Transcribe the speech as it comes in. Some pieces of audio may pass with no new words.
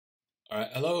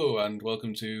Alright, hello and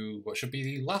welcome to what should be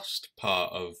the last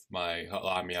part of my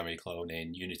Hotline Miami clone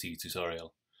in Unity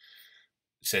tutorial.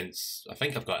 Since I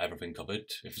think I've got everything covered,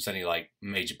 if there's any like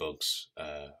major bugs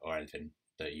or anything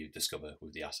that you discover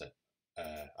with the asset,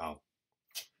 I'll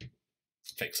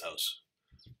fix those.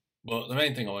 But the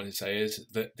main thing I wanted to say is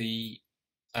that the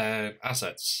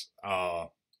assets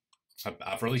are,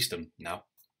 I've released them now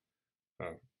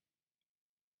for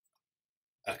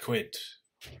a quid.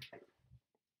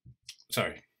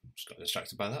 Sorry, just got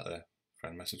distracted by that there.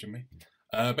 Friend messaging me.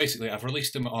 Basically, I've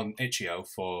released them on itch.io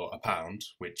for £1,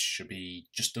 which should be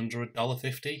just under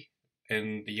 $1.50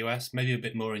 in the US, maybe a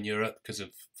bit more in Europe because of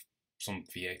some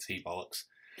VAT bollocks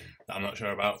that I'm not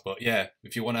sure about. But yeah,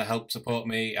 if you want to help support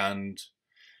me, and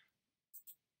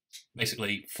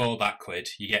basically for that quid,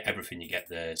 you get everything. You get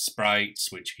the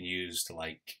sprites, which you can use to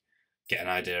like get an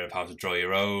idea of how to draw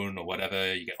your own or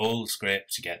whatever. You get all the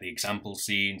scripts, you get the example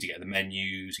scenes, you get the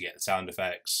menus, you get the sound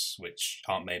effects, which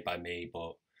aren't made by me,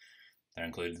 but they're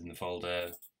included in the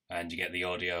folder, and you get the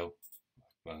audio,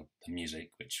 well, the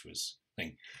music, which was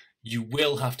thing. You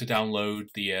will have to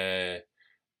download the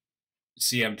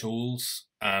CM tools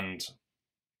and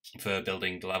for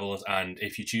building the levels, and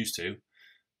if you choose to,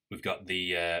 we've got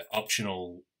the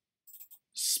optional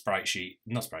scripts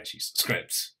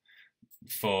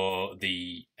for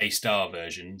the A-star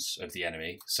versions of the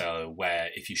enemy, so where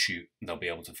if you shoot, they'll be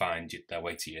able to find their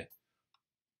way to you.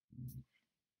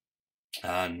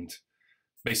 And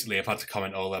basically, I've had to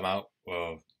comment all them out,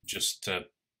 or just to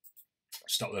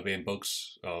stop there being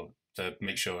bugs, or to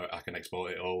make sure I can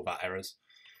export it all without errors.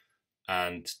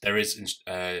 And there is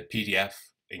a PDF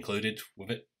included with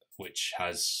it, which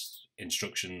has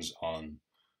instructions on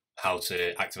how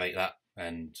to activate that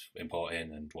and import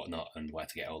in and whatnot, and where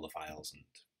to get all the files, and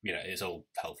it's all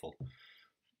helpful.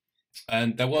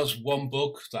 And there was one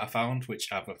bug that I found which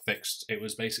I've fixed. It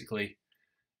was basically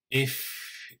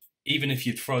even if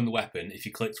you'd thrown the weapon, if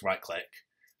you clicked right click,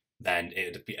 then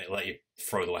it'd let you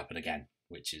throw the weapon again,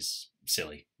 which is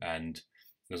silly. And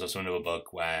there's also another bug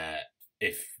where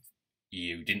if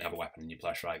you didn't have a weapon and you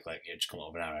press right click, it'd just come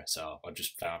up with an error. So I've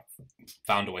just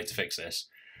found a way to fix this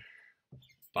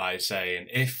by saying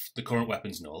if the current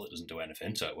weapon's null, it doesn't do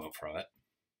anything, so it won't throw it.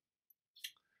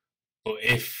 But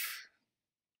if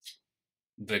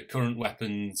the current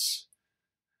weapon's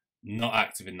not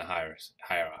active in the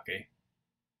hierarchy,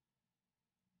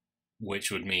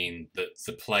 which would mean that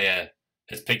the player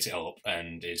has picked it up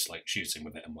and is like shooting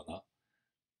with it and whatnot,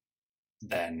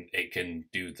 then it can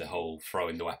do the whole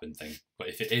throwing the weapon thing. But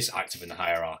if it is active in the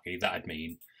hierarchy, that'd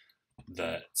mean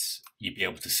that you'd be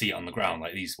able to see it on the ground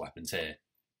like these weapons here.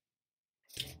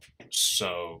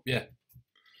 So yeah,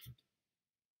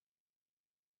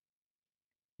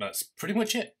 that's pretty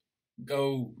much it.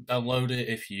 Go download it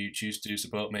if you choose to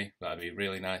support me. That'd be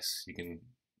really nice. You can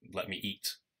let me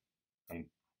eat and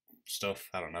stuff.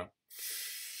 I don't know.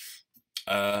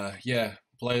 Yeah,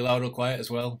 play loud or quiet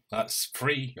as well. That's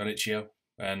free on itch.io,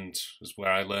 and is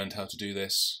where I learned how to do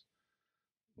this.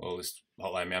 All this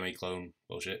Hotline Miami clone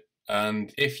bullshit.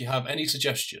 And if you have any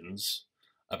suggestions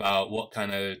about what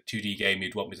kind of 2D game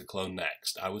you'd want me to clone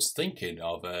next, I was thinking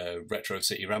of a Retro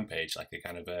City Rampage, like a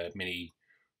kind of a mini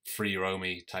free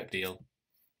roamy type deal.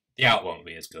 The art won't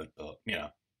be as good, but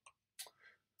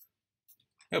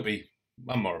it'll be.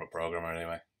 I'm more of a programmer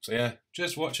anyway. So yeah,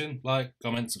 just watching, like,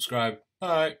 comment, subscribe.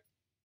 Bye.